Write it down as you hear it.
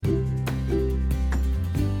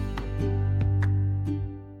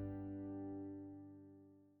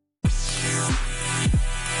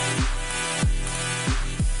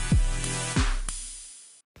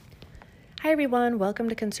Hi, everyone. Welcome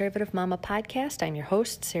to Conservative Mama Podcast. I'm your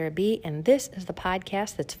host, Sarah B., and this is the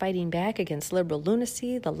podcast that's fighting back against liberal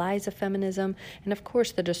lunacy, the lies of feminism, and, of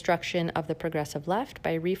course, the destruction of the progressive left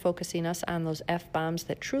by refocusing us on those F-bombs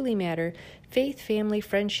that truly matter: faith, family,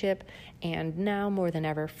 friendship, and now more than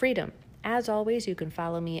ever, freedom. As always, you can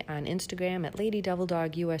follow me on Instagram at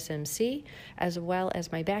LadyDevilDogUSMC, as well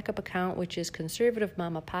as my backup account, which is Conservative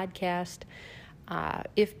Mama Podcast.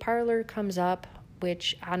 If Parler comes up,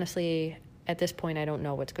 which honestly, at this point, I don't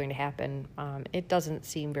know what's going to happen. It doesn't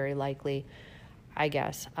seem very likely, I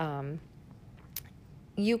guess.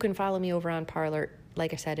 You can follow me over on Parler,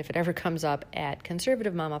 like I said, if it ever comes up, at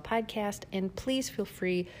Conservative Mama Podcast. And please feel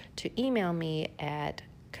free to email me at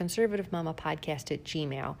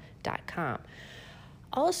conservativemamapodcast@gmail.com.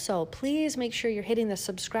 Also, please make sure you're hitting the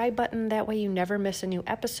subscribe button. That way you never miss a new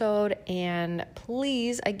episode. And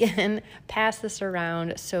please, again, pass this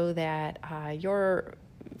around so that your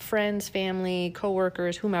friends, family,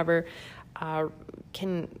 coworkers, whomever,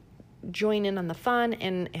 can join in on the fun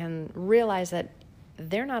and realize that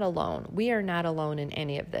they're not alone. We are not alone in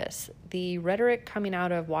any of this. The rhetoric coming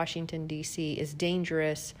out of Washington, D.C. is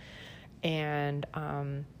dangerous and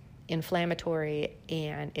inflammatory,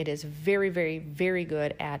 and it is very, very, very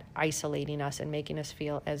good at isolating us and making us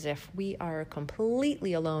feel as if we are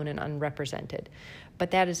completely alone and unrepresented. But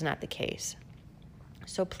that is not the case.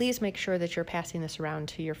 So please make sure that you're passing this around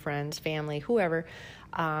to your friends, family, whoever,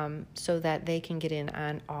 so that they can get in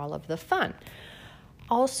on all of the fun.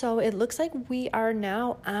 Also, it looks like we are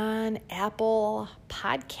now on Apple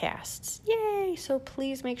Podcasts. Yay! So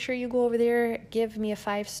please make sure you go over there, give me a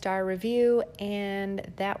 5-star review,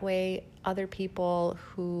 and that way other people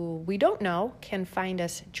who we don't know can find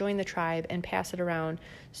us, join the tribe, and pass it around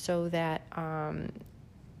so that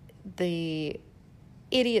the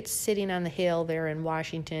idiots sitting on the hill there in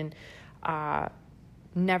Washington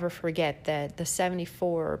never forget that the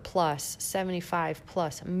 75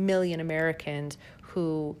 plus million Americans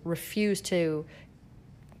who refuse to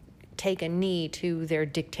take a knee to their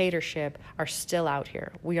dictatorship are still out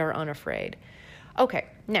here. We are unafraid. Okay,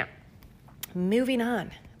 now, moving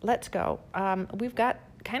on. Let's go. We've got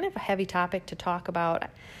kind of a heavy topic to talk about.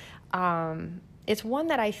 It's one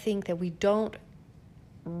that I think that we don't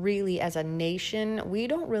really, as a nation, we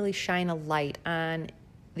don't really shine a light on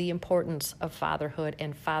the importance of fatherhood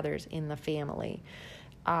and fathers in the family.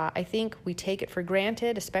 I think we take it for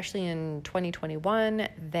granted, especially in 2021,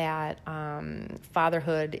 that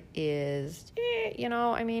fatherhood is,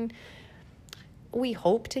 we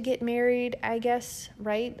hope to get married, I guess,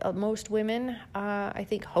 right? Most women, I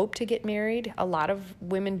think, hope to get married. A lot of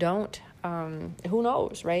women don't. Who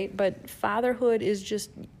knows, right? But fatherhood is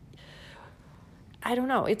just, I don't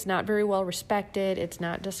know. It's not very well respected. It's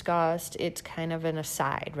not discussed. It's kind of an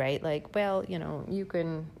aside, right? Like, well, you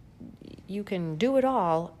can do it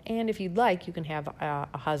all, and if you'd like, you can have a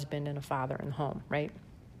husband and a father in the home, right?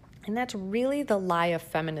 And that's really the lie of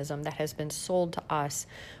feminism that has been sold to us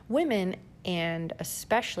women, and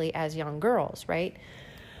especially as young girls, right?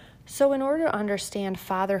 So in order to understand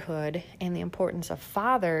fatherhood and the importance of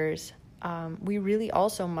fathers, we really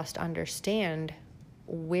also must understand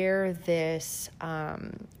where this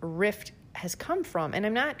rift has come from. And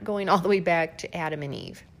I'm not going all the way back to Adam and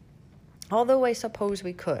Eve, although I suppose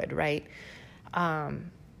we could, right?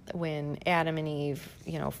 When Adam and Eve,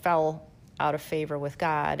 fell out of favor with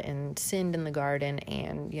God and sinned in the garden,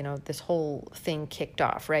 and, this whole thing kicked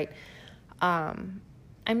off, right? I'm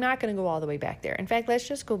not going to go all the way back there. In fact, let's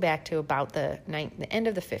just go back to about the end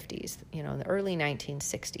of the 50s, the early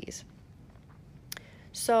 1960s.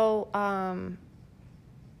 So,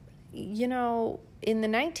 in the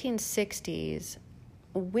 1960s,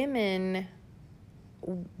 women,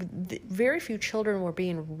 very few children were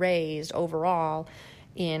being raised overall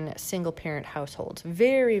in single-parent households.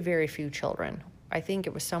 Very, very few children. I think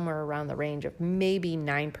it was somewhere around the range of maybe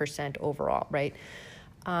 9% overall, right?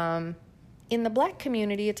 In the Black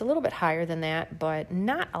community, it's a little bit higher than that, but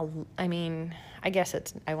I guess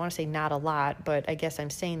I want to say not a lot, but I guess I'm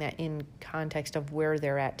saying that in context of where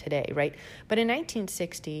they're at today, right? But in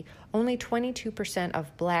 1960, only 22%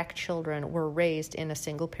 of Black children were raised in a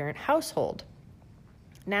single-parent household.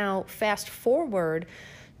 Now, fast forward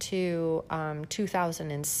to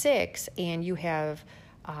 2006, and you have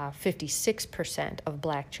 56% of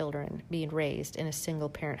Black children being raised in a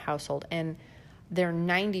single-parent household, and they're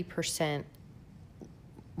 90%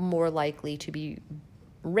 more likely to be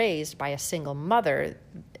raised by a single mother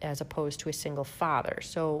as opposed to a single father.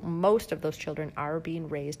 So most of those children are being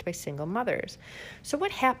raised by single mothers. So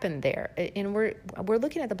what happened there? And we're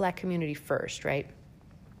looking at the Black community first, right?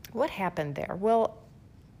 What happened there? Well,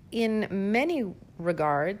 in many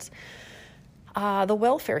regards, the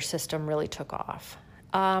welfare system really took off.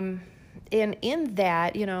 And in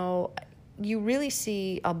that, you really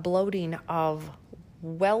see a bloating of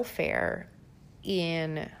welfare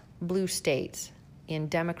in blue states, in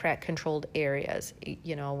Democrat-controlled areas.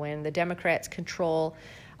 When the Democrats control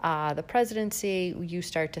the presidency, you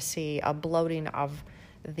start to see a bloating of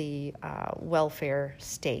the welfare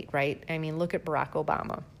state, right? I mean, look at Barack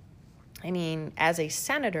Obama. I mean, as a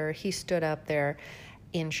senator, he stood up there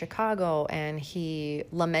in Chicago and he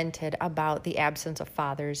lamented about the absence of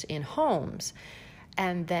fathers in homes.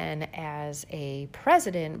 And then as a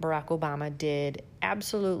president, Barack Obama did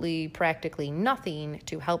absolutely practically nothing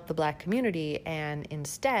to help the black community, and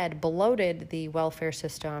instead bloated the welfare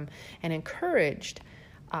system and encouraged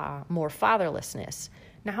more fatherlessness.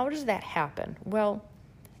 Now, how does that happen? Well,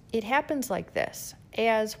 it happens like this.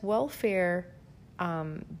 As welfare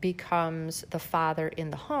becomes the father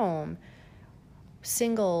in the home,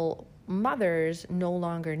 single mothers no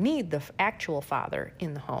longer need the actual father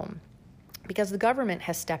in the home because the government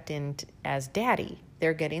has stepped in as daddy.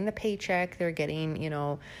 They're getting the paycheck, they're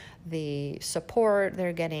getting, the support,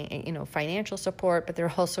 they're getting, financial support, but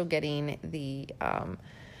they're also getting the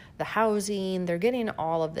housing, they're getting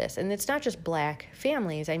all of this. And it's not just black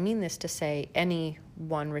families. I mean this to say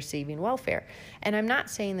anyone receiving welfare. And I'm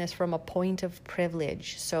not saying this from a point of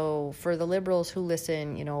privilege. So for the liberals who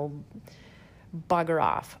listen, bugger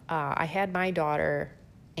off. I had my daughter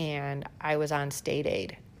and I was on state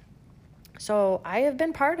aid. So I have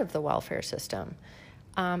been part of the welfare system.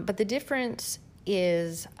 But the difference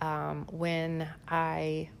is when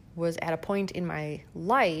I was at a point in my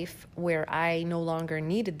life where I no longer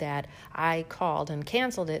needed that, I called and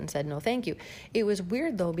canceled it and said, no, thank you. It was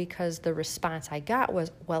weird, though, because the response I got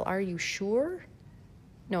was, well, are you sure?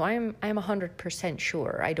 No, I'm 100%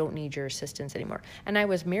 sure I don't need your assistance anymore. And I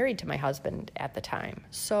was married to my husband at the time.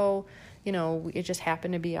 So, it just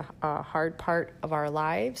happened to be a hard part of our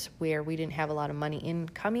lives where we didn't have a lot of money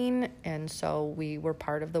incoming. And so we were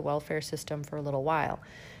part of the welfare system for a little while.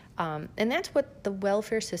 And that's what the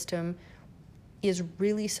welfare system is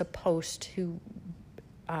really supposed to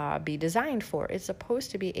be designed for. It's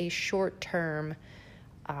supposed to be a short-term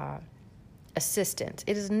assistance.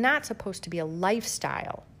 It is not supposed to be a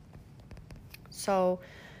lifestyle. So,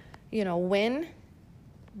 when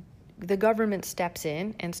the government steps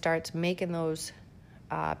in and starts making those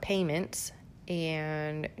payments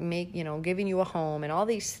and giving you a home and all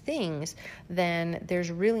these things, then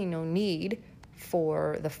there's really no need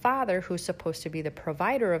for the father, who's supposed to be the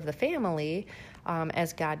provider of the family,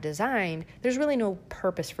 as God designed. There's really no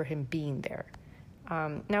purpose for him being there.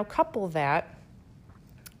 Now, couple that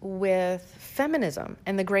with feminism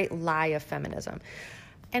and the great lie of feminism.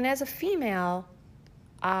 And as a female,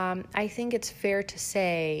 I think it's fair to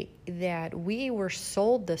say that we were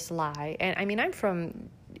sold this lie. And I mean,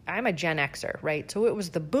 I'm a Gen Xer, right? So it was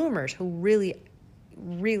the boomers who really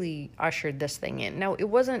ushered this thing in. Now, it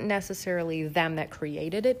wasn't necessarily them that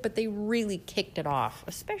created it, but they really kicked it off,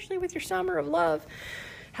 especially with your summer of love.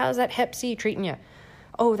 How's that Hep C treating you?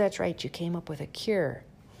 Oh, that's right, you came up with a cure.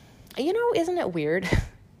 Isn't it weird?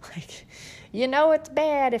 It's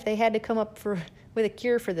bad if they had to come up with a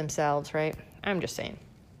cure for themselves, right? I'm just saying.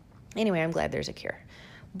 Anyway, I'm glad there's a cure.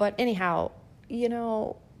 But anyhow,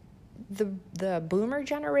 the boomer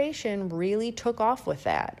generation really took off with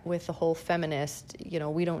that, with the whole feminist,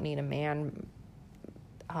 we don't need a man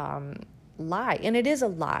lie. And it is a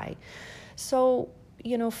lie. So,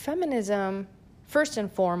 feminism, first and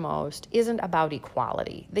foremost, isn't about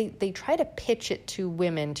equality. They try to pitch it to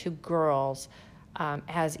women, to girls,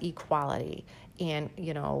 as equality. And,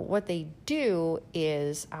 what they do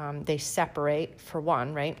is they separate, for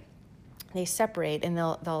one, right? They separate and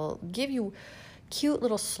they'll give you cute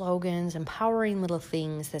little slogans, empowering little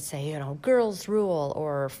things that say, girls rule,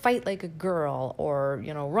 or fight like a girl, or,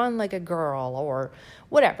 run like a girl, or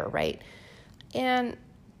whatever, right? And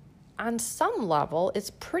on some level,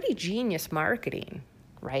 it's pretty genius marketing,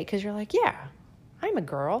 right? Because you're like, yeah, I'm a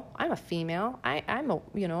girl, I'm a female, I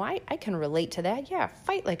can relate to that. Yeah,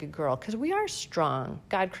 fight like a girl, because we are strong.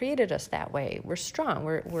 God created us that way. We're strong.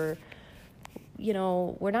 We're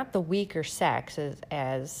not the weaker sex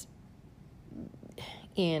as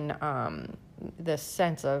in the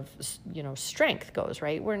sense of, strength goes,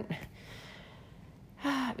 right?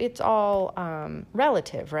 It's all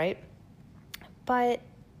relative, right? But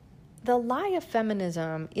the lie of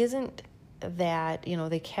feminism isn't that,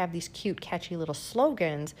 they have these cute, catchy little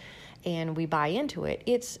slogans and we buy into it.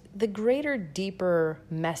 It's the greater, deeper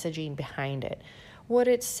messaging behind it. What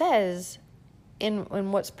it says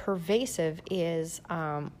and what's pervasive is,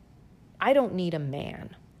 I don't need a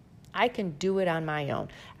man. I can do it on my own.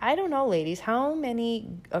 I don't know, ladies, how many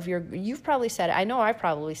of you've probably said it. I know I've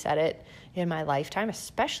probably said it in my lifetime,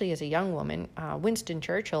 especially as a young woman. Winston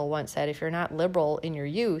Churchill once said, if you're not liberal in your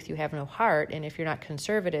youth, you have no heart. And if you're not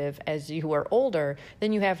conservative as you are older,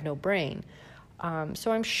 then you have no brain.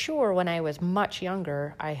 So I'm sure when I was much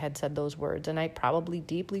younger, I had said those words, and I probably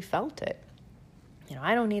deeply felt it.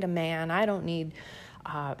 I don't need a man. I don't need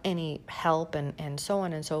any help, and so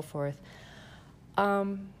on and so forth.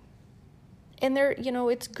 And there,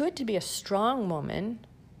 it's good to be a strong woman,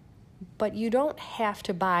 but you don't have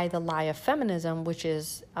to buy the lie of feminism, which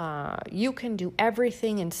is you can do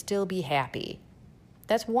everything and still be happy.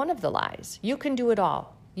 That's one of the lies. You can do it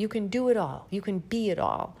all. You can do it all. You can be it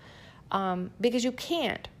all. Because you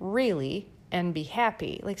can't really and be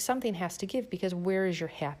happy. Like, something has to give, because where is your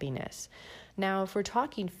happiness? Now, if we're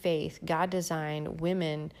talking faith, God designed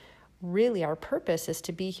women, really our purpose is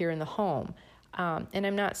to be here in the home. And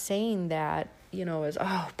I'm not saying that, as,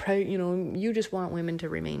 you just want women to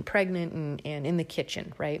remain pregnant and in the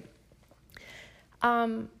kitchen, right?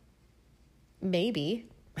 Maybe,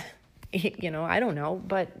 I don't know,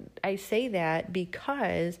 but I say that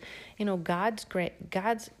because, God's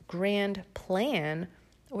grand plan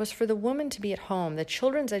was for the woman to be at home. The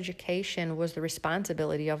children's education was the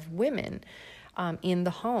responsibility of women in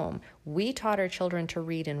the home. We taught our children to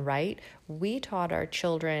read and write. We taught our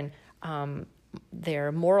children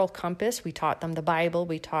their moral compass. We taught them the Bible.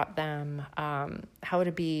 We taught them how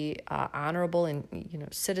to be honorable and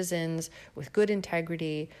citizens with good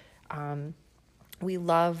integrity. We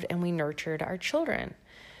loved and we nurtured our children.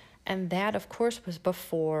 And that, of course, was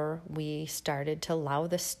before we started to allow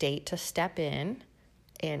the state to step in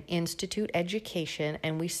and institute education,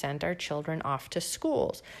 and we sent our children off to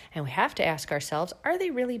schools. And we have to ask ourselves, are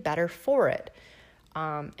they really better for it?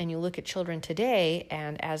 And you look at children today,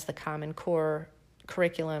 and as the Common Core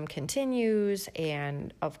curriculum continues,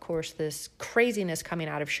 and of course this craziness coming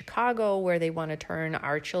out of Chicago where they want to turn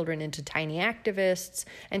our children into tiny activists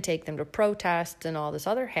and take them to protests and all this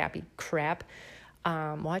other happy crap,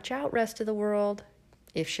 watch out, rest of the world.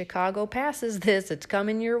 If Chicago passes this, it's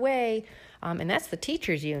coming your way. And that's the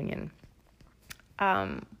teachers' union.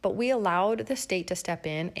 But we allowed the state to step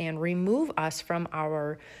in and remove us from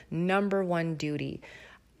our number one duty.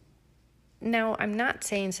 Now, I'm not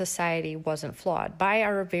saying society wasn't flawed. By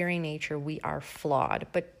our very nature, we are flawed.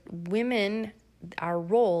 But women, our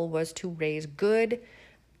role was to raise good,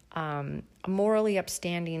 morally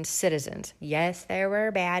upstanding citizens. Yes, there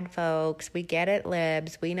were bad folks. We get it,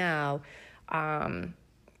 libs. We know.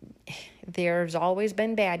 There's always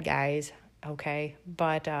been bad guys, okay?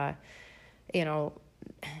 But,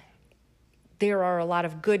 there are a lot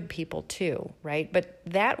of good people too, right? But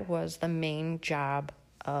that was the main job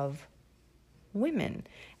of women.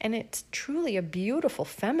 And it's truly a beautiful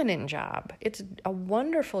feminine job. It's a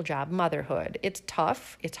wonderful job, motherhood. It's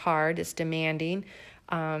tough, it's hard, it's demanding.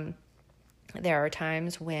 There are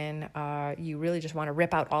times when you really just want to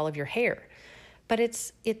rip out all of your hair. But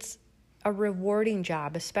it's a rewarding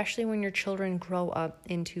job, especially when your children grow up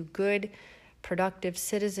into good, productive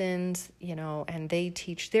citizens, and they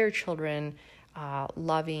teach their children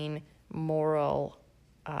loving, moral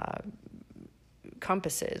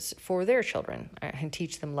compasses for their children, and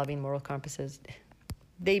teach them loving moral compasses.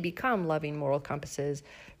 They become loving moral compasses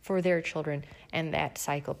for their children, and that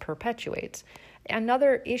cycle perpetuates.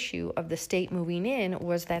 Another issue of the state moving in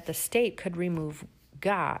was that the state could remove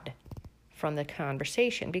God from the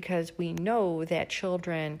conversation, because we know that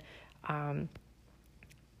children,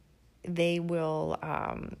 they will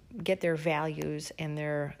get their values and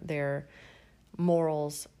their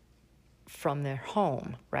morals from their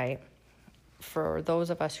home, right? For those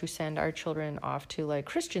of us who send our children off to like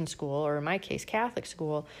Christian school, or in my case, Catholic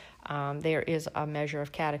school, there is a measure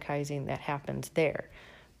of catechizing that happens there.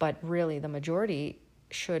 But really, the majority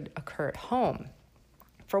should occur at home,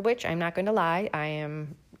 for which I'm not going to lie, I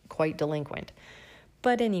am quite delinquent.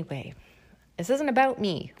 But anyway, this isn't about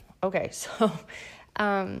me. Okay, so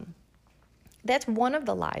that's one of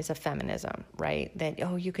the lies of feminism, right?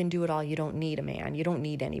 That, you can do it all. You don't need a man. You don't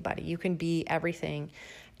need anybody. You can be everything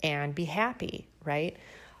and be happy, right?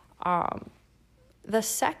 The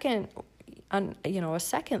second, a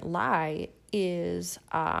second lie is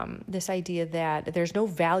this idea that there's no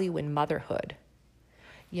value in motherhood.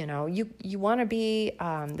 You want to be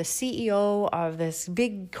the CEO of this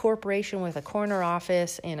big corporation with a corner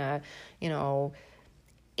office in a,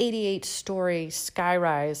 88-story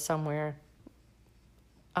skyrise somewhere.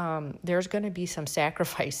 There's going to be some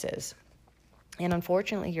sacrifices. And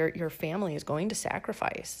unfortunately, your family is going to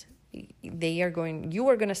sacrifice. You are going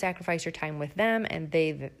to sacrifice your time with them, and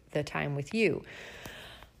they the time with you.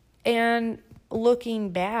 And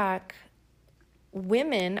looking back,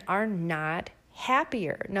 women are not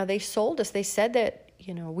happier. Now, they sold us. They said that,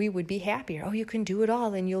 we would be happier. Oh, you can do it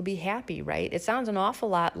all and you'll be happy, right? It sounds an awful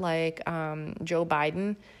lot like Joe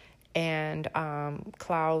Biden and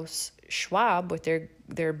Klaus Schwab with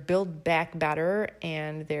their Build Back Better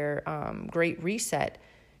and their Great Reset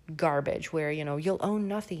garbage, where you'll own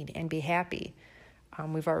nothing and be happy.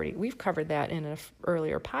 We've covered that in an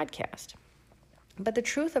earlier podcast. But the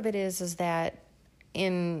truth of it is that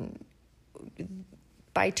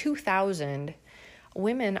by 2000,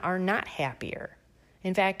 women are not happier.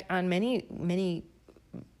 In fact, on many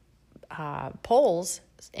polls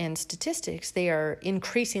and statistics, they are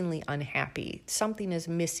increasingly unhappy. Something is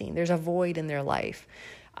missing. There's a void in their life.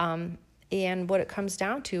 And what it comes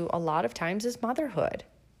down to a lot of times is motherhood.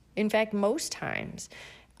 In fact, most times,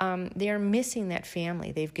 they are missing that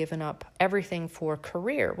family. They've given up everything for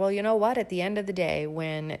career. Well, you know what? At the end of the day,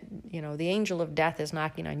 when, the angel of death is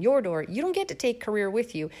knocking on your door, you don't get to take career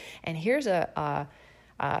with you. And here's a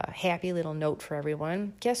happy little note for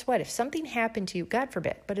everyone. Guess what? If something happened to you, God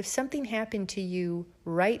forbid, but if something happened to you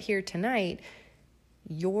right here tonight,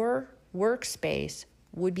 your workspace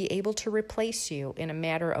would be able to replace you in a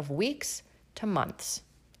matter of weeks to months.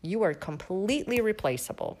 You are completely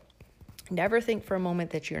replaceable. Never think for a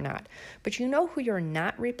moment that you're not. But you know who you're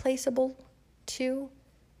not replaceable to?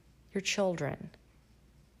 Your children.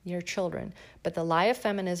 Your children. But the lie of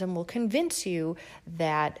feminism will convince you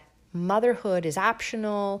that motherhood is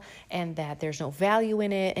optional and that there's no value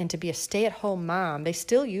in it, and to be a stay-at-home mom. They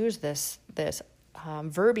still use this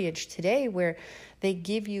verbiage today where they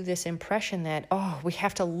give you this impression that, we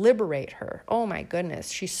have to liberate her. Oh my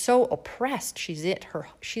goodness, she's so oppressed. She's at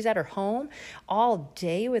her home all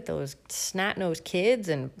day with those snot-nosed kids.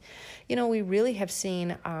 And, we really have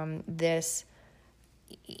seen this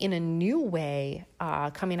in a new way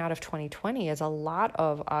coming out of 2020, as a lot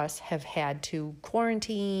of us have had to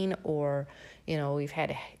quarantine, or, we've had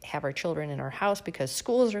to have our children in our house because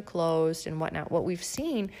schools are closed and whatnot. What we've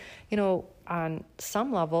seen, on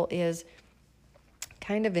some level is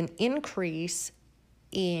kind of an increase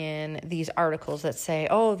in these articles that say,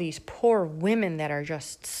 these poor women that are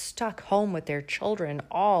just stuck home with their children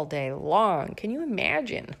all day long. Can you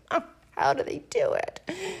imagine? How do they do it?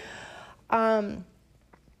 And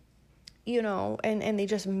they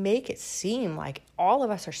just make it seem like all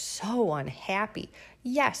of us are so unhappy.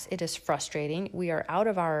 Yes, it is frustrating. We are out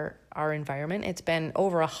of our environment. It's been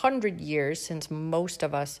over 100 years since most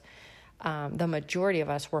of us, the majority of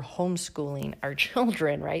us, were homeschooling our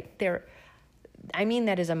children, right? I mean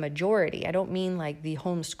that as a majority. I don't mean like the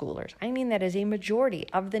homeschoolers. I mean that as a majority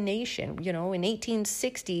of the nation. In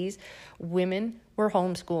 1860s, women were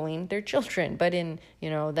homeschooling their children, but in, the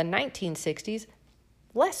 1960s,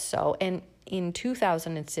 less so, and in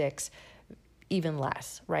 2006, even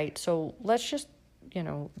less, right? So let's just,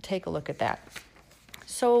 take a look at that.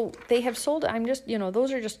 So they have sold,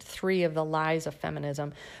 those are just three of the lies of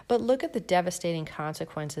feminism, but look at the devastating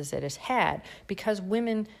consequences it has had, because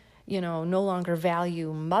women, no longer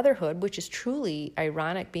value motherhood, which is truly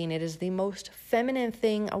ironic, being it is the most feminine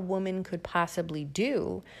thing a woman could possibly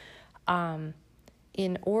do,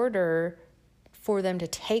 in order for them to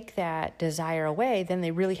take that desire away, then they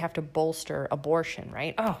really have to bolster abortion,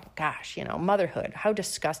 right? Oh gosh, motherhood, how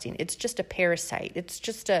disgusting. It's just a parasite. It's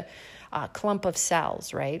just a clump of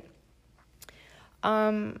cells, right?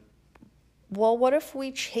 Well, what if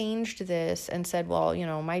we changed this and said, well,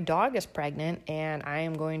 my dog is pregnant and I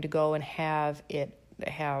am going to go and have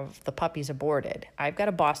the puppies aborted. I've got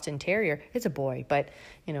a Boston Terrier. It's a boy, but,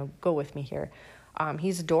 go with me here.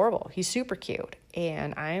 He's adorable. He's super cute.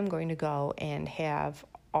 And I am going to go and have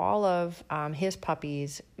all of his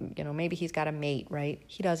puppies, maybe he's got a mate, right?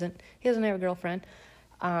 He doesn't have a girlfriend.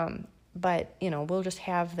 But, we'll just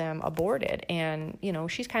have them aborted. And,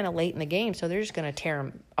 she's kind of late in the game, so they're just going to tear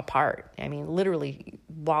them apart. I mean, literally,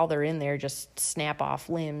 while they're in there, just snap off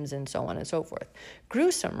limbs and so on and so forth.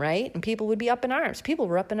 Gruesome, right? And people would be up in arms. People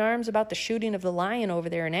were up in arms about the shooting of the lion over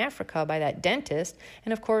there in Africa by that dentist.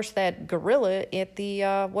 And, of course, that gorilla at the,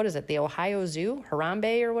 the Ohio Zoo,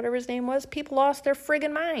 Harambe or whatever his name was. People lost their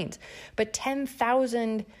friggin' minds. But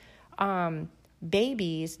 10,000...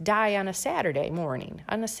 babies die on a Saturday morning,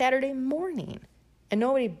 and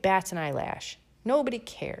nobody bats an eyelash. Nobody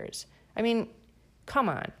cares. I mean, come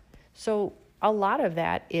on. So a lot of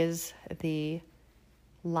that is the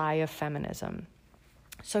lie of feminism.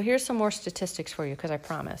 So here's some more statistics for you, because I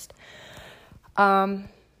promised. By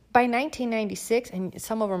 1996, and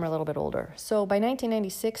some of them are a little bit older. So by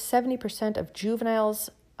 1996, 70% of juveniles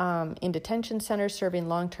in detention centers serving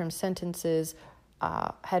long-term sentences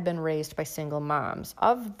had been raised by single moms.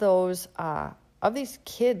 Of these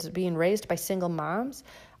kids being raised by single moms,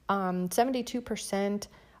 72%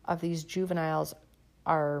 of these juveniles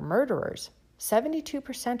are murderers.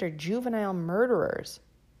 72% are juvenile murderers.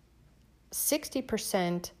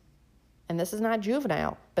 60%, and this is not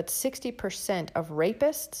juvenile, but 60% of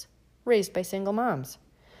rapists raised by single moms.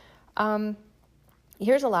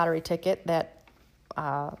 Here's a lottery ticket that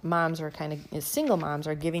single moms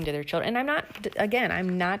are giving to their children. And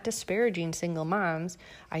I'm not disparaging single moms.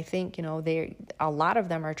 I think, a lot of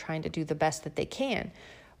them are trying to do the best that they can.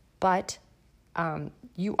 But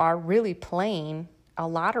you are really playing a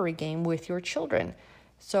lottery game with your children.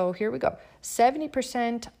 So here we go.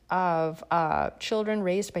 70% of children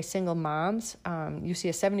raised by single moms, you see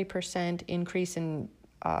a 70% increase in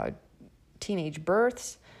teenage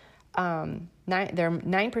births. They're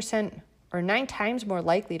 9% or 9 times more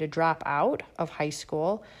likely to drop out of high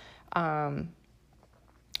school,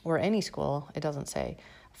 or any school, it doesn't say.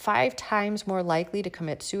 5 times more likely to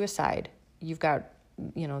commit suicide. You've got,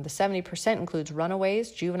 the 70% includes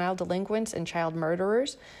runaways, juvenile delinquents, and child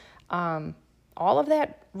murderers. All of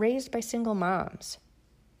that raised by single moms.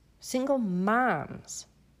 Single moms.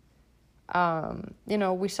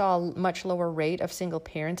 We saw a much lower rate of single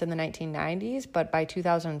parents in the 1990s, but by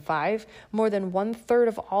 2005, more than 1/3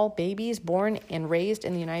 of all babies born and raised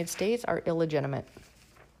in the United States are illegitimate.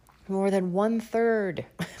 More than 1/3.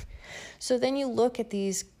 So then you look at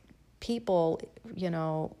these people,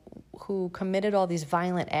 who committed all these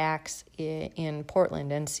violent acts in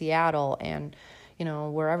Portland and Seattle and,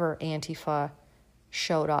 wherever Antifa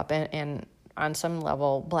showed up, and on some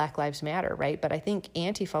level, Black Lives Matter, right? But I think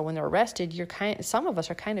Antifa, when they're arrested, some of us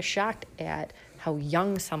are kind of shocked at how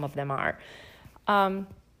young some of them are. I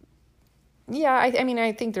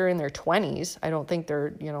think they're in their 20s. I don't think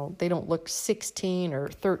they're, they don't look 16 or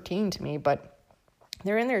 13 to me, but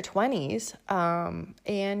they're in their 20s.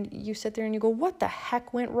 And you sit there and you go, what the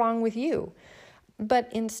heck went wrong with you? But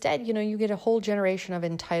instead, you get a whole generation of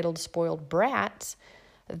entitled, spoiled brats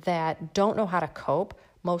that don't know how to cope,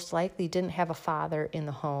 most likely didn't have a father in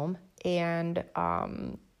the home, and,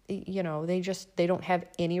 they don't have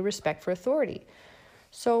any respect for authority.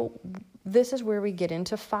 So this is where we get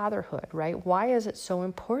into fatherhood, right? Why is it so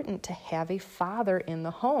important to have a father in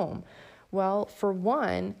the home? Well, for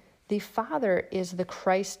one, the father is the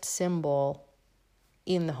Christ symbol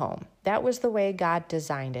in the home. That was the way God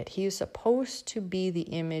designed it. He is supposed to be the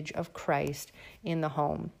image of Christ in the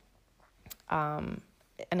home.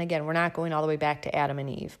 And again, we're not going all the way back to Adam and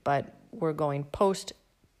Eve, but we're going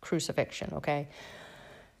post-crucifixion, okay?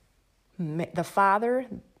 The father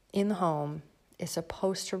in the home is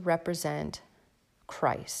supposed to represent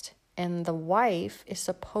Christ, and the wife is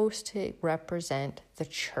supposed to represent the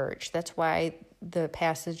church. That's why the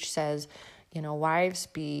passage says, wives,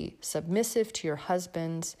 be submissive to your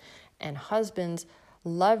husbands, and husbands,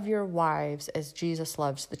 love your wives as Jesus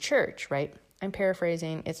loves the church, right? I'm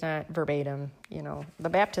paraphrasing. It's not verbatim. The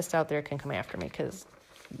Baptists out there can come after me because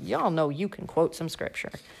y'all know you can quote some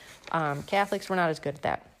scripture. Catholics, we're not as good at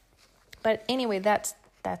that. But anyway, that's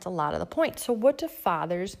a lot of the point. So what do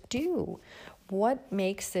fathers do? What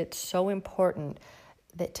makes it so important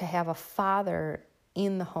that to have a father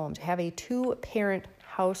in the home, to have a 2-parent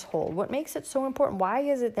household? What makes it so important? Why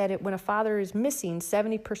is it that when a father is missing,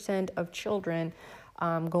 70% of children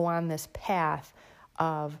go on this path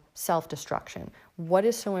of self-destruction? What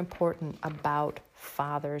is so important about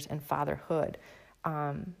fathers and fatherhood?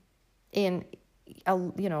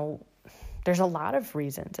 There's a lot of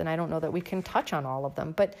reasons, and I don't know that we can touch on all of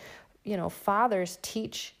them, but, fathers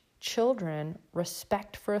teach children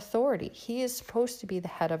respect for authority. He is supposed to be the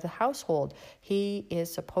head of the household. He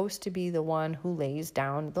is supposed to be the one who lays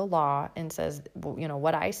down the law and says,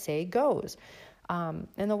 what I say goes. And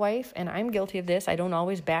the wife, and I'm guilty of this, I don't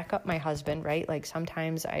always back up my husband, right? Like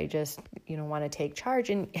sometimes I just, want to take charge,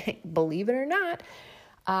 and believe it or not,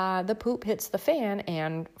 the poop hits the fan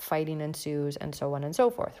and fighting ensues and so on and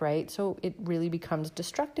so forth, right? So it really becomes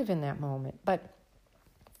destructive in that moment. But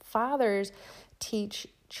fathers teach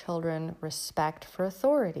children respect for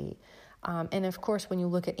authority. And of course, when you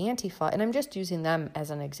look at Antifa, and I'm just using them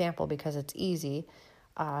as an example because it's easy,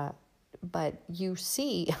 but you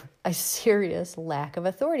see a serious lack of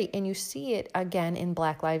authority, and you see it again in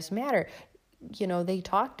Black Lives Matter. They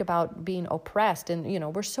talked about being oppressed, and,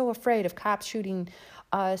 we're so afraid of cops shooting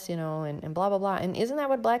us, and blah, blah, blah. And isn't that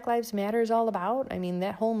what Black Lives Matter is all about? I mean,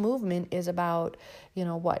 that whole movement is about,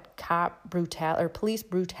 police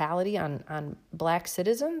brutality on Black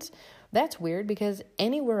citizens. That's weird because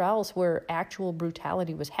anywhere else where actual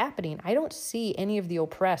brutality was happening, I don't see any of the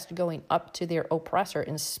oppressed going up to their oppressor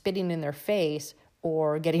and spitting in their face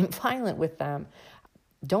or getting violent with them.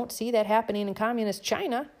 Don't see that happening in communist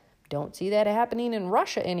China. Don't see that happening in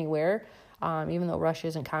Russia anywhere, even though Russia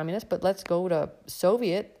isn't communist. But let's go to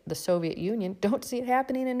the Soviet Union. Don't see it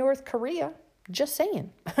happening in North Korea. Just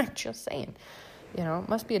saying. Just saying. It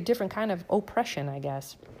must be a different kind of oppression, I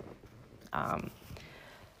guess. And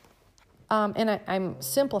I'm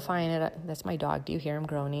simplifying it. That's my dog. Do you hear him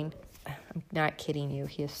groaning? I'm not kidding you.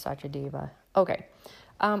 He is such a diva. Okay.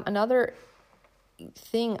 Another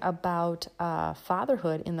thing about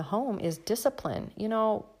fatherhood in the home is discipline.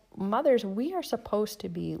 Mothers, we are supposed to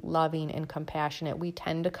be loving and compassionate. We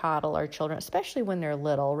tend to coddle our children, especially when they're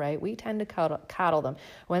little, right? We tend to coddle them.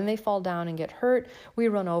 When they fall down and get hurt, we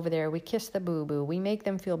run over there, we kiss the boo-boo, we make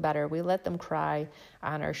them feel better, we let them cry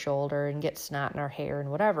on our shoulder and get snot in our hair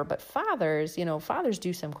and whatever. But fathers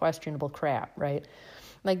do some questionable crap, right?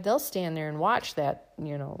 Like they'll stand there and watch that,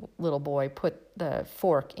 little boy put the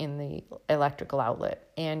fork in the electrical outlet.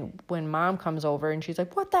 And when mom comes over and she's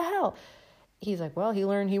like, what the hell? He's like, well, he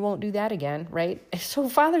learned he won't do that again, right? So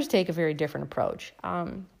fathers take a very different approach.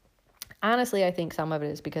 Honestly, I think some of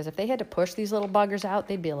it is because if they had to push these little buggers out,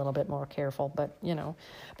 they'd be a little bit more careful. But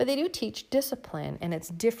they do teach discipline, and it's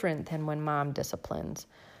different than when mom disciplines.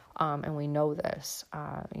 And we know this,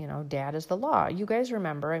 dad is the law. You guys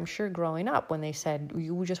remember, I'm sure growing up when they said,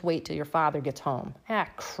 you just wait till your father gets home.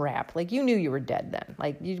 Crap. Like you knew you were dead then.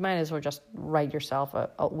 Like you might as well just write yourself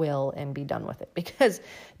a will and be done with it because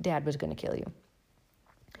dad was going to kill you.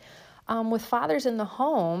 With fathers in the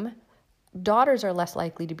home, daughters are less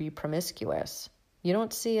likely to be promiscuous. You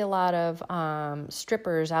don't see a lot of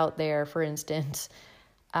strippers out there, for instance.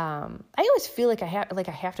 I always feel like I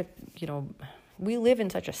have to, we live in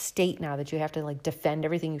such a state now that you have to defend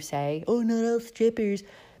everything you say. Oh, not all strippers.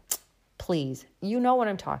 Please, you know what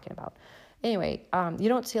I'm talking about. Anyway, you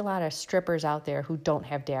don't see a lot of strippers out there who don't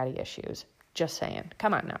have daddy issues. Just saying.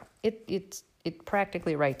 Come on now. It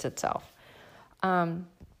practically writes itself. But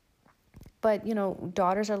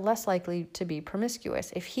daughters are less likely to be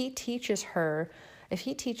promiscuous. If he teaches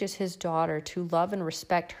his daughter to love and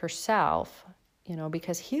respect herself,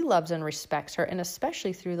 because he loves and respects her, and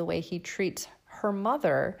especially through the way he treats her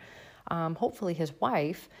mother, hopefully his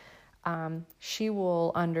wife, she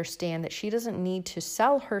will understand that she doesn't need to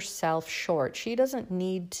sell herself short. She doesn't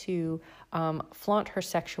need to flaunt her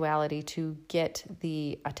sexuality to get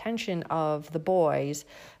the attention of the boys,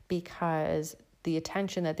 because the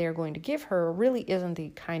attention that they're going to give her really isn't the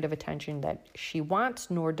kind of attention that she wants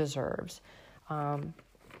nor deserves.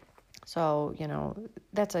 So,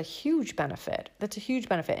 that's a huge benefit.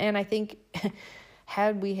 And I think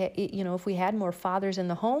if we had more fathers in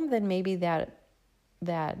the home, then maybe that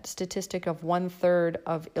statistic of 1/3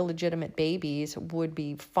 of illegitimate babies would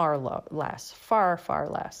be far less.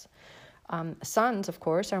 Sons, of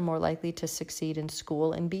course, are more likely to succeed in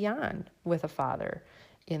school and beyond with a father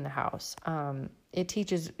in the house. He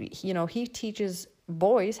teaches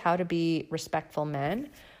boys how to be respectful men,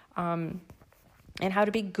 and how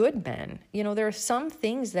to be good men. There are some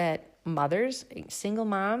things that mothers, single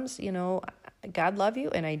moms, God love you,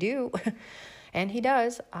 and I do, and he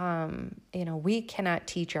does. We cannot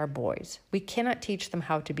teach our boys. We cannot teach them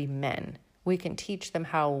how to be men. We can teach them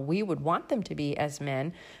how we would want them to be as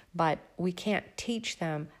men, but we can't teach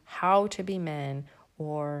them how to be men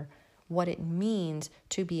or what it means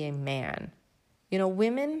to be a man.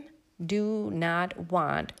 Women do not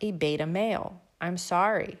want a beta male. I'm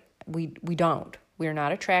sorry. We don't. We're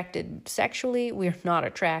not attracted sexually. We're not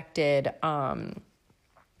attracted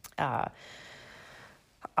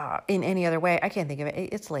in any other way. I can't think of it.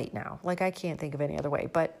 It's late now. I can't think of any other way.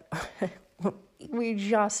 But we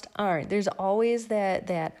just aren't. There's always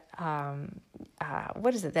that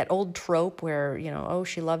what is it? That old trope where,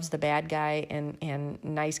 she loves the bad guy and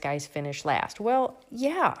nice guys finish last. Well,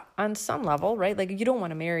 yeah, on some level, right? You don't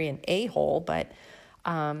want to marry an a-hole, but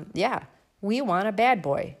we want a bad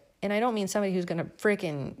boy. And I don't mean somebody who's going to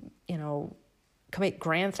freaking, commit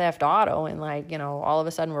grand theft auto and all of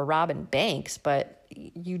a sudden we're robbing banks, but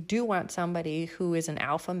you do want somebody who is an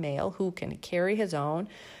alpha male who can carry his own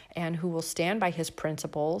and who will stand by his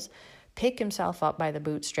principles, pick himself up by the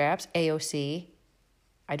bootstraps, AOC.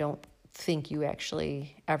 I don't think you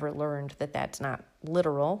actually ever learned that that's not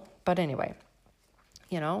literal, but anyway.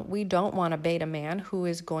 We don't want a beta man who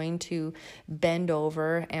is going to bend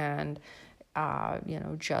over and,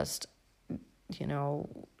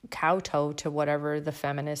 kowtow to whatever the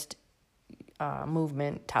feminist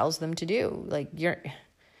movement tells them to do.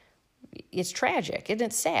 It's tragic and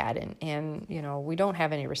it's sad, and we don't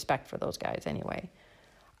have any respect for those guys anyway.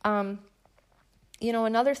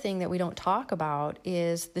 Another thing that we don't talk about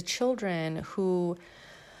is the children who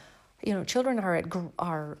children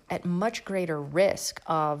are at much greater risk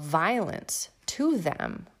of violence to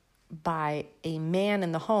them by a man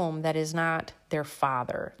in the home that is not their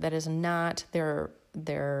father, that is not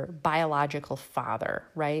their biological father,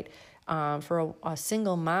 right? For a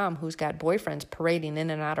single mom who's got boyfriends parading in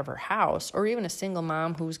and out of her house, or even a single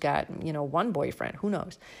mom who's got, one boyfriend, who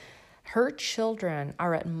knows? Her children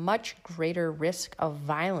are at much greater risk of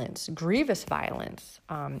violence, grievous violence,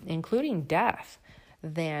 including death,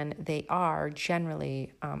 than they are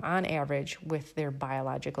generally, on average, with their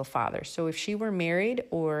biological father. So if she were married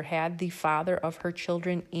or had the father of her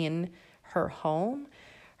children in her home,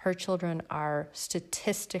 her children are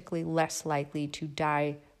statistically less likely to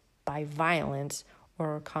die by violence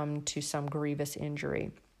or come to some grievous injury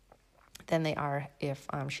than they are if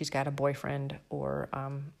she's got a boyfriend or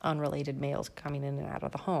unrelated males coming in and out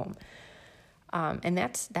of the home. And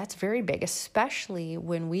that's very big, especially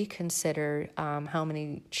when we consider how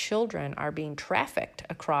many children are being trafficked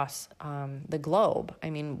across the globe.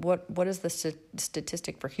 I mean, what is the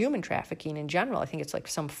statistic for human trafficking in general? I think it's like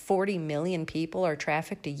some 40 million people are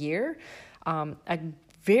trafficked a year. A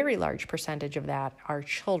very large percentage of that are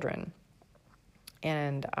children.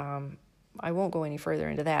 And I won't go any further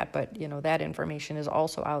into that, but, that information is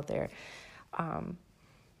also out there.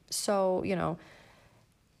 So,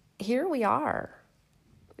 here we are,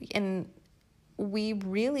 and we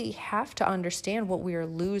really have to understand what we are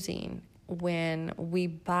losing when we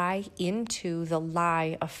buy into the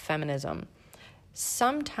lie of feminism.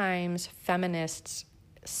 Sometimes feminists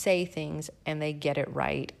say things and they get it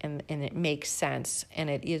right, and it makes sense, and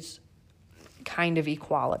it is kind of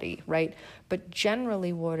equality, right? But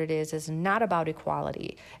generally what it is not about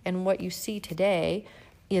equality. And what you see today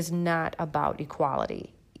is not about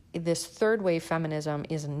equality. This third wave feminism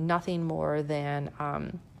is nothing more than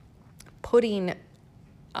putting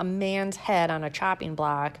a man's head on a chopping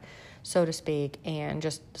block, so to speak, and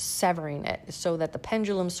just severing it so that the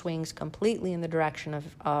pendulum swings completely in the direction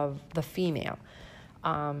of the female,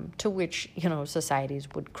 to which, societies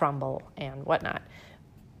would crumble and whatnot.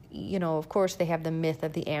 Of course, they have the myth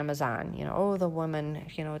of the Amazon, the woman,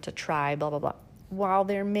 it's a tribe, blah, blah, blah. While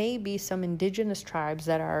there may be some indigenous tribes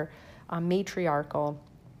that are matriarchal,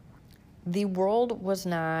 the world was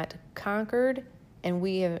not conquered, and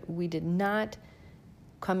we did not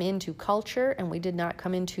come into culture, and we did not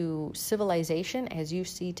come into civilization as you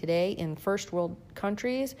see today in first world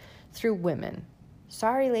countries through women.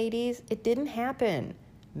 Sorry, ladies, it didn't happen.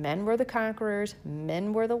 Men were the conquerors.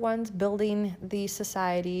 Men were the ones building the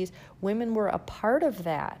societies. Women were a part of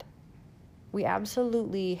that. We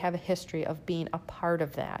absolutely have a history of being a part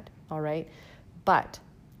of that, all right? But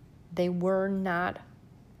they were not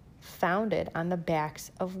founded on the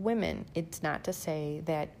backs of women. It's not to say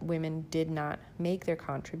that women did not make their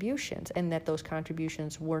contributions and that those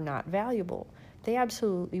contributions were not valuable. They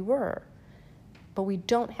absolutely were. But we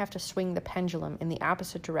don't have to swing the pendulum in the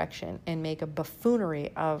opposite direction and make a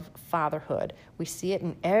buffoonery of fatherhood. We see it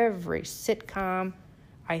in every sitcom.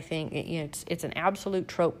 I think it's an absolute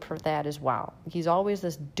trope for that as well. He's always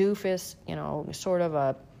this doofus, sort of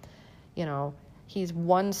a, he's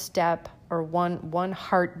one step or one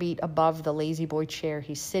heartbeat above the lazy boy chair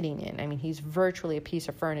he's sitting in. I mean, he's virtually a piece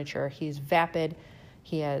of furniture. He's vapid.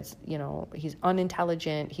 He has, he's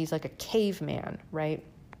unintelligent. He's like a caveman, right?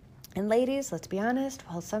 And ladies, let's be honest,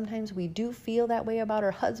 while sometimes we do feel that way about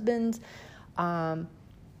our husbands,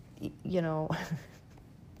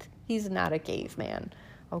 he's not a caveman,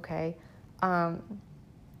 okay?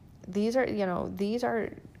 These are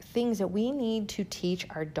things that we need to teach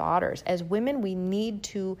our daughters. As women,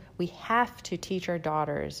 we have to teach our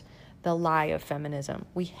daughters the lie of feminism.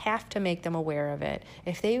 We have to make them aware of it.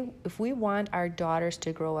 If we want our daughters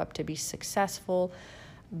to grow up to be successful,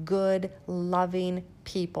 good, loving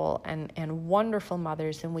people and wonderful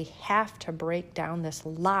mothers, then we have to break down this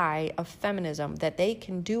lie of feminism, that they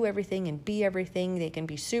can do everything and be everything. They can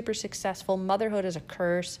be super successful. Motherhood is a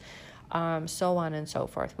curse. So on and so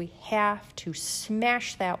forth. We have to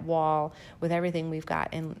smash that wall with everything we've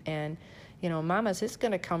got. And mamas, it's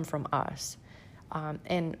going to come from us.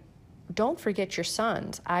 And don't forget your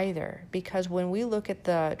sons either, because when we look at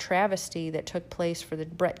the travesty that took place for the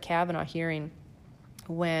Brett Kavanaugh hearing,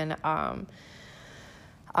 when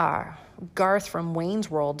Garth from Wayne's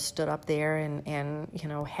World stood up there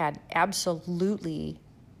and had absolutely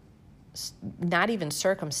not even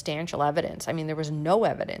circumstantial evidence. I mean, there was no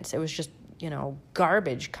evidence. It was just,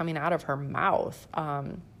 garbage coming out of her mouth.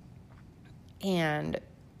 And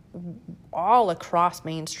all across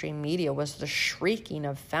mainstream media was the shrieking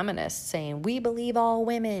of feminists saying, we believe all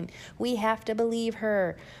women. We have to believe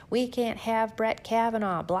her. We can't have Brett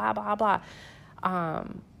Kavanaugh, blah, blah, blah.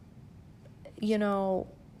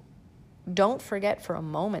 don't forget for a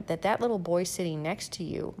moment that little boy sitting next to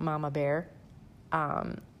you, Mama Bear,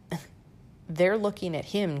 they're looking at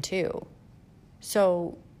him too.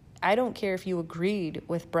 So I don't care if you agreed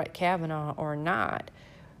with Brett Kavanaugh or not.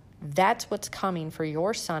 That's what's coming for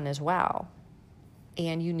your son as well.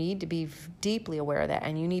 And you need to be deeply aware of that.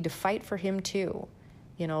 And you need to fight for him too.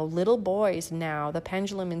 Little boys now, the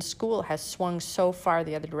pendulum in school has swung so far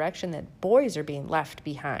the other direction that boys are being left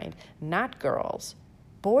behind, not girls.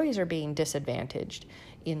 Boys are being disadvantaged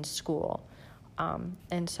in school.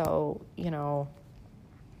 And so,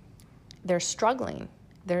 they're struggling.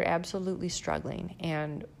 They're absolutely struggling.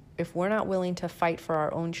 And if we're not willing to fight for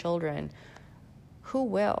our own children, who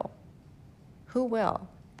will? Who will?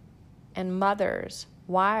 And mothers,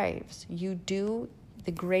 wives, you do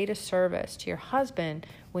the greatest service to your husband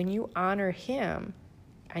when you honor him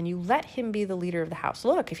and you let him be the leader of the house.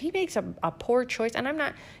 Look, if he makes a poor choice, and I'm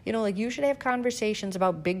not, you should have conversations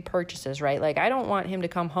about big purchases, right? Like, I don't want him to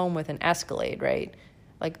come home with an Escalade, right?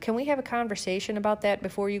 Like, can we have a conversation about that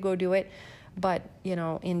before you go do it? But,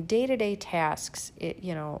 in day-to-day tasks,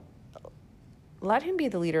 let him be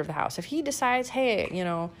the leader of the house. If he decides, hey,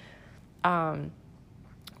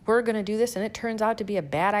 we're going to do this and it turns out to be a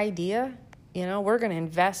bad idea, we're going to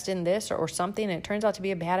invest in this or something and it turns out to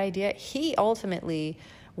be a bad idea, he ultimately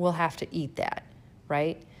will have to eat that,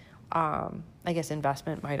 right? I guess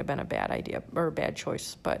investment might have been a bad idea or a bad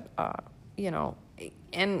choice, but,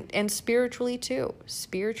 and spiritually too,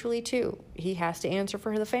 he has to answer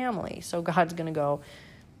for the family. So God's going to go,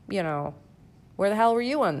 where the hell were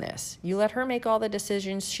you on this? You let her make all the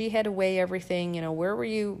decisions. She had to weigh everything. Where were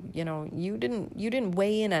you? You didn't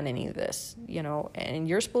weigh in on any of this, and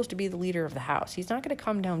you're supposed to be the leader of the house. He's not going to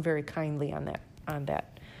come down very kindly on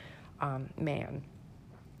that man.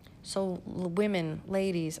 So women,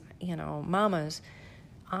 ladies, mamas,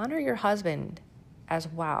 honor your husband as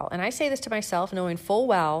well. And I say this to myself, knowing full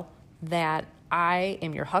well that I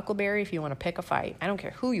am your huckleberry if you want to pick a fight. I don't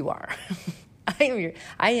care who you are.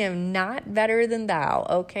 I am not better than thou,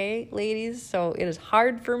 okay, ladies? So it is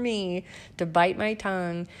hard for me to bite my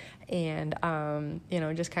tongue and,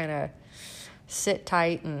 just kind of sit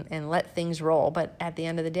tight and let things roll. But at the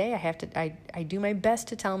end of the day, I do my best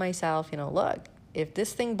to tell myself, look, if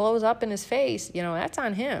this thing blows up in his face, that's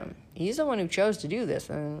on him. He's the one who chose to do this.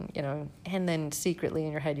 And, and then secretly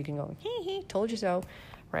in your head, you can go, hee, told you so,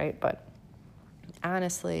 right? But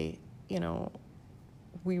honestly,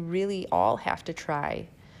 we really all have to try.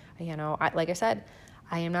 Like I said,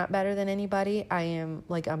 I am not better than anybody. I am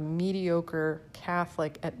like a mediocre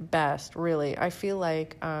Catholic at best, really. I feel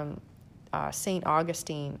like St.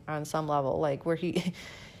 Augustine on some level, like where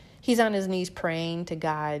he's on his knees praying to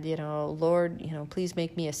God, Lord, please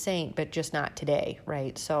make me a saint, but just not today,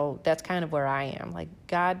 right? So that's kind of where I am. Like,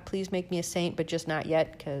 God, please make me a saint, but just not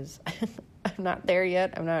yet, because I'm not there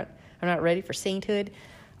yet. I'm not ready for sainthood.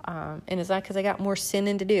 And it's not because I got more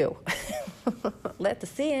sinning to do. Let the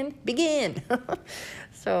sin begin.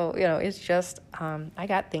 So, it's just, I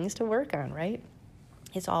got things to work on, right?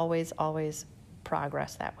 It's always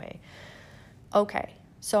progress that way. Okay.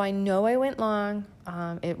 So I know I went long.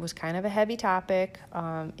 It was kind of a heavy topic.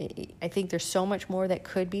 I think there's so much more that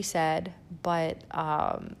could be said, but,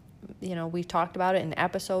 we talked about it in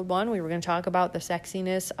episode 1. We were going to talk about the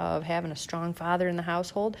sexiness of having a strong father in the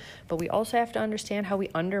household, but we also have to understand how we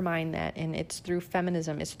undermine that, and it's through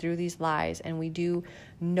feminism. It's through these lies, and we do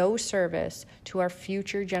no service to our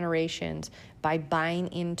future generations by buying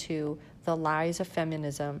into the lies of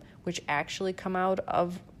feminism, which actually come out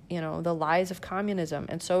of the lies of communism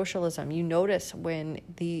and socialism. You notice when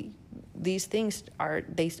these things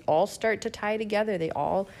they all start to tie together. They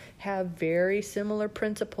all have very similar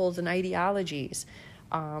principles and ideologies.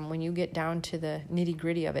 When you get down to the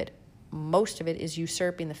nitty-gritty of it, most of it is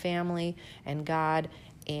usurping the family and God,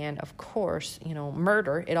 and of course,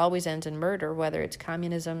 murder. It always ends in murder, whether it's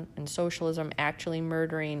communism and socialism actually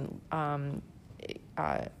murdering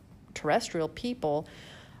terrestrial people,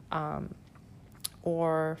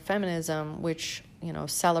 or feminism, which,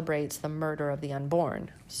 celebrates the murder of the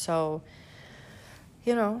unborn. So,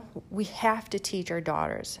 we have to teach our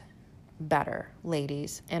daughters better,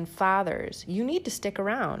 ladies, and fathers. You need to stick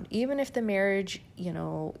around, even if the marriage,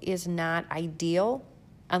 is not ideal,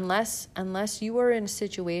 unless you are in a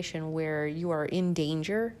situation where you are in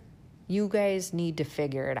danger. You guys need to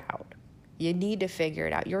figure it out. You need to figure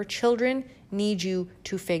it out. Your children need you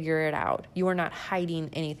to figure it out. You are not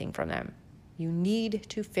hiding anything from them. You need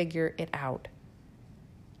to figure it out.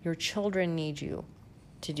 Your children need you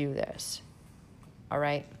to do this. All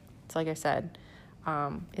right? It's like I said,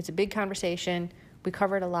 it's a big conversation. we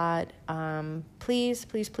covered a lot. Please,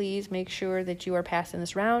 please, please make sure that you are passing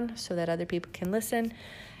this around so that other people can listen.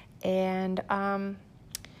 And,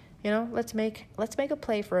 let's make a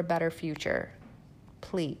play for a better future,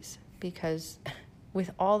 please. Because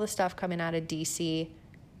with all the stuff coming out of DC,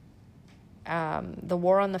 the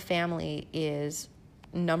war on the family is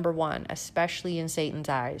number one, especially in Satan's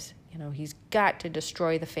eyes. He's got to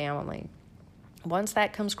destroy the family. Once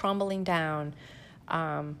that comes crumbling down,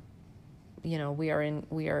 we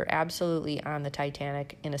are absolutely on the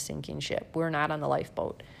Titanic in a sinking ship. We're not on the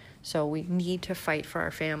lifeboat. So we need to fight for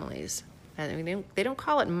our families. And they don't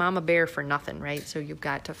call it Mama Bear for nothing, right? So you've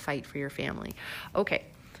got to fight for your family. Okay,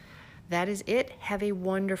 that is it. Have a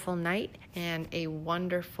wonderful night and a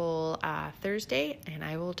wonderful Thursday. And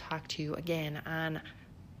I will talk to you again on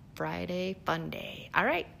Friday Fun Day. All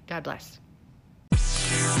right, God bless.